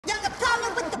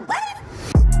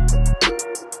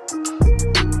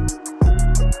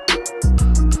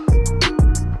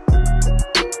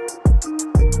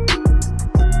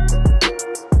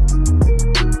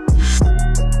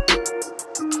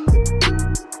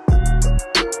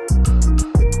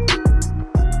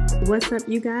What's up,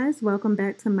 you guys? Welcome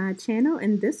back to my channel,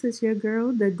 and this is your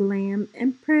girl, the Glam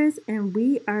Empress, and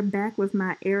we are back with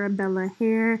my Arabella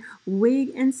Hair wig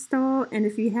install. And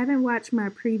if you haven't watched my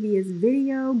previous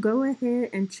video, go ahead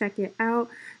and check it out,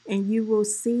 and you will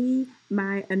see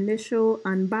my initial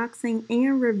unboxing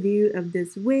and review of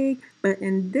this wig. But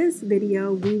in this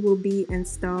video, we will be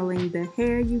installing the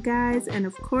hair, you guys. And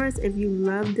of course, if you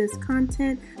love this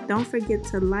content, don't forget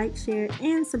to like, share,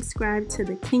 and subscribe to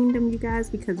the kingdom, you guys,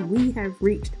 because we have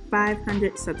reached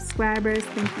 500 subscribers.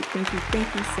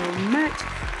 Thank you so much.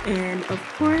 And of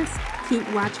course, keep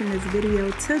watching this video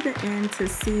to the end to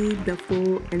see the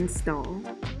full install.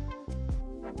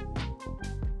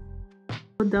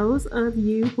 For those of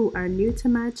you who are new to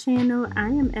my channel, I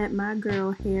am at My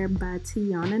Girl Hair by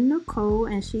Tiana Nicole,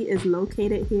 and she is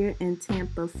located here in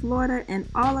Tampa, Florida, and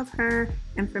all of her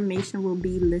information will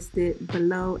be listed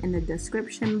below in the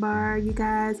description bar, you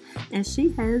guys. And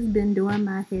she has been doing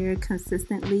my hair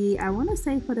consistently, I want to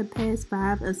say for the past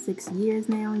 5 or 6 years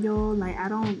now, y'all. Like, I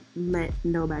don't let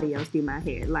nobody else do my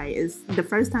hair. Like, it's the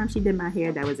first time she did my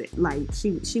hair, that was it. Like,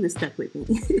 she was stuck with me.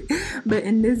 But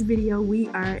in this video, we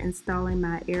are installing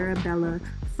my Arabella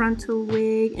frontal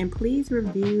wig, and please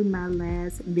review my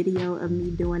last video of me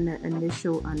doing the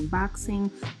initial unboxing.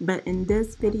 But in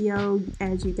this video,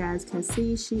 as you guys can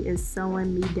see, she is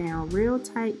sewing me down real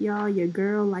tight, y'all. Your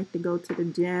girl like to go to the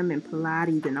gym and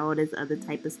Pilates and all this other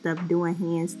type of stuff, doing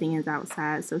handstands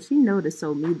outside, so she know to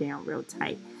sew me down real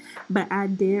tight. But I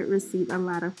did receive a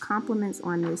lot of compliments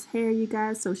on this hair, you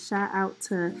guys, so shout out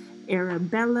to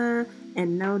Arabella.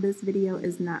 And no, this video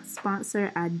is not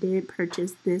sponsored. I did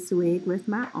purchase this wig with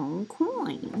my own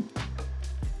coin.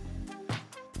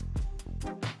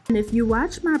 And if you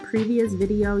watched my previous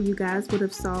video, you guys would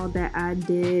have saw that I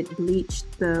did bleach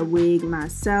the wig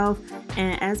myself.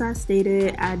 And as I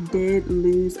stated, I did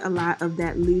lose a lot of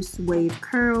that loose wave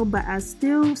curl, but I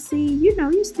still see,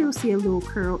 you still see a little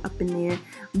curl up in there.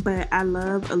 But I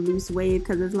love a loose wave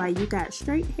because it's like you got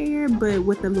straight hair, but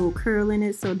with a little curl in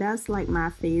it. So that's like my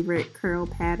favorite curl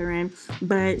pattern.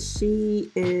 But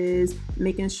she is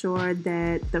making sure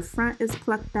that the front is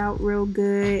plucked out real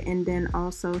good. And then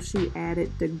also she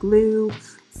added the glue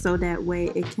so that way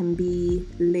it can be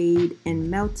laid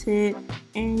and melted.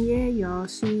 And yeah, y'all,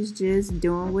 she's just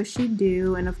doing what she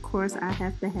do. And of course, I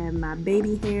have to have my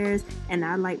baby hairs, and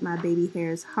I like my baby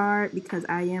hairs hard because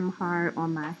I am hard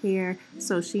on my hair,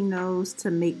 so she knows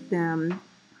to make them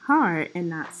hard and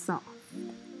not soft.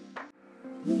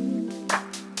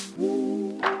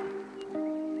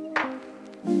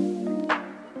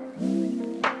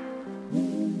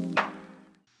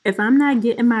 If I'm not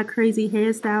getting my crazy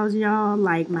hairstyles, y'all,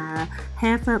 like my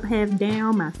half up, half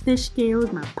down, my fish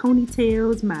scales, my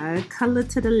ponytails, my color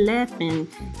to the left and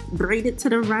braided to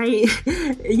the right,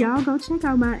 y'all go check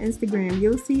out my Instagram.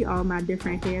 You'll see all my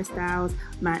different hairstyles.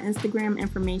 My Instagram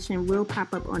information will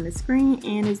pop up on the screen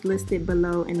and is listed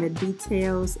below in the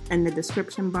details in the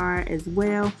description bar as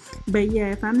well. But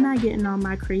yeah, if I'm not getting all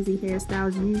my crazy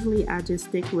hairstyles, usually I just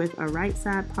stick with a right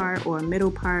side part or a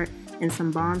middle part and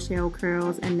some bombshell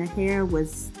curls, and the hair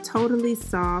was totally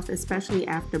soft, especially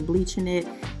after bleaching it.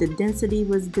 The density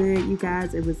was good, you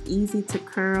guys. It was easy to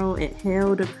curl. It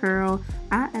held a curl.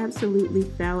 I absolutely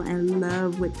fell in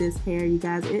love with this hair, you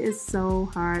guys. It is so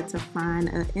hard to find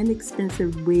an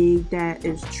inexpensive wig that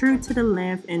is true to the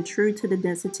length and true to the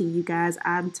density, you guys.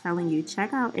 I'm telling you,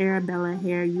 check out Arabella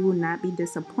Hair. You will not be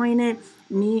disappointed.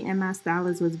 Me and my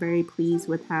stylist was very pleased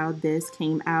with how this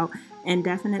came out. And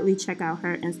definitely check out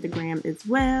her Instagram as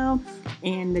well,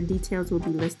 and the details will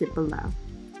be listed below.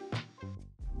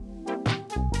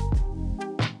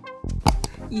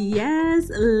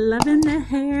 Yes, loving the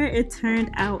hair. It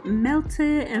turned out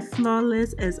melted and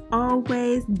flawless as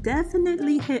always.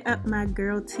 Definitely hit up my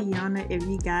girl Tiana if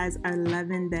you guys are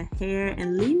loving the hair,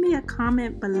 and leave me a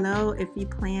comment below if you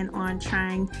plan on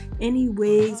trying any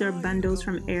wigs or bundles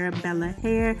from Arabella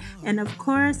Hair. And of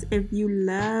course, if you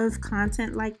love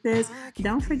content like this,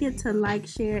 don't forget to like,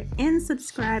 share, and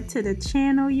subscribe to the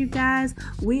channel, you guys.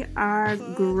 We are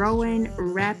growing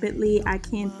rapidly. I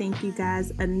can't thank you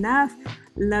guys enough.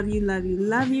 Love you, love you,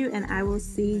 love you, and I will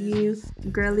see you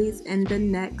girlies in the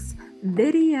next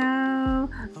video.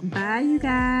 Bye, you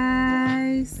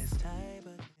guys.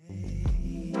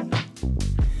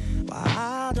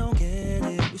 I don't get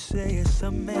it. You say it's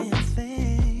a man thing.